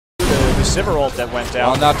Civerold that went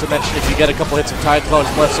down. Well, not to mention if you get a couple hits of Tide Flow,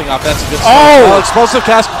 it's blessing offensive. Oh! Explosive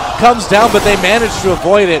Cast comes down, but they managed to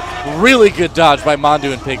avoid it. Really good dodge by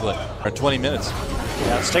Mondu and Piglet. For 20 minutes.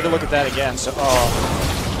 Yeah, let's take a look at that again. So,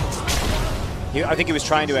 I think he was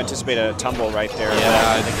trying to anticipate a tumble right there.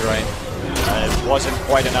 Yeah, I think you're right. It wasn't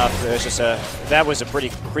quite enough. It was just that was a pretty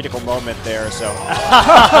critical moment there. So,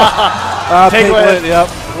 Piglet, yep,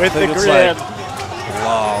 with the Piglet's grid. Like,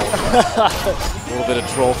 wow. A little bit of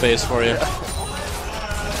troll face for you.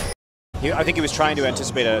 I think he was trying to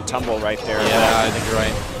anticipate a tumble right there. Yeah, I think you're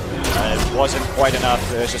right. It wasn't quite enough.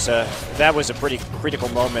 It was just that was a pretty critical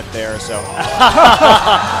moment there. So,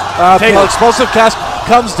 Explosive Cast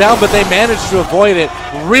comes down, but they managed to avoid it.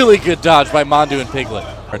 Really good dodge by Mondu and Piglet.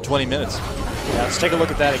 For 20 minutes. Yeah, let's take a look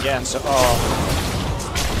at that again. So,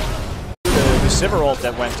 the Civerold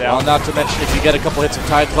that went down. Well, not to mention if you get a couple hits of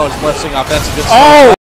Tide Flow, it's blessing offensive.